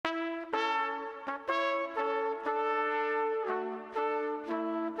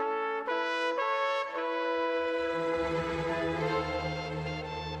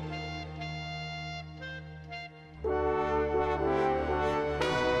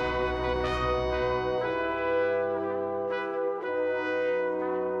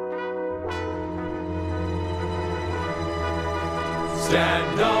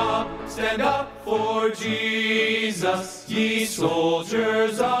Stand up for Jesus, ye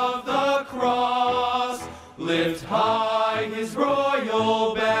soldiers of the cross. Lift high his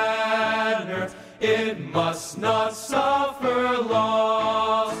royal banner, it must not suffer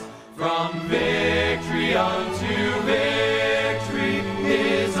loss. From victory unto victory,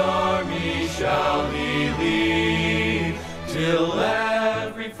 his army shall he lead, till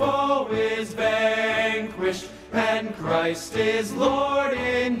every foe is vanquished, and Christ is Lord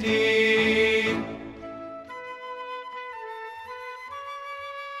indeed.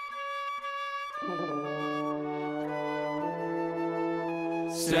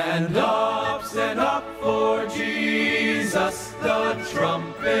 Stand up for Jesus, the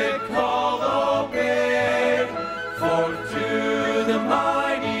trumpet call obey. Forth to the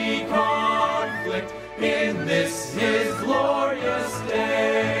mighty conflict, in this his glorious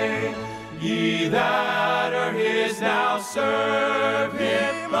day. Ye that are his now serve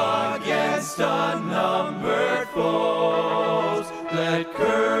him against unnumbered foes. Let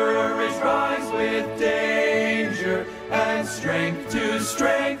courage rise with danger, and strength to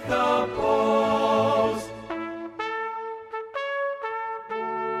strength oppose.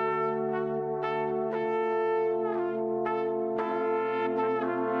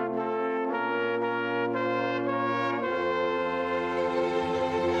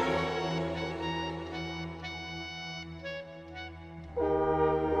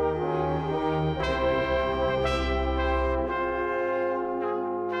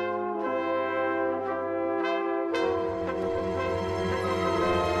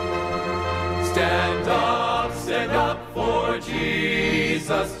 Stand up for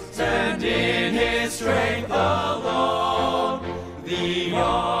Jesus, stand in his strength alone. The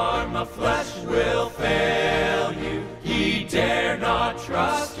arm of flesh will fail you, ye dare not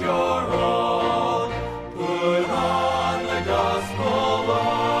trust your own. Put on the gospel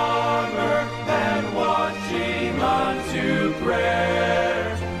armor, and watching unto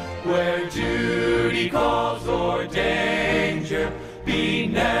prayer. Where duty calls or danger, be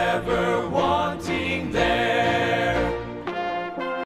never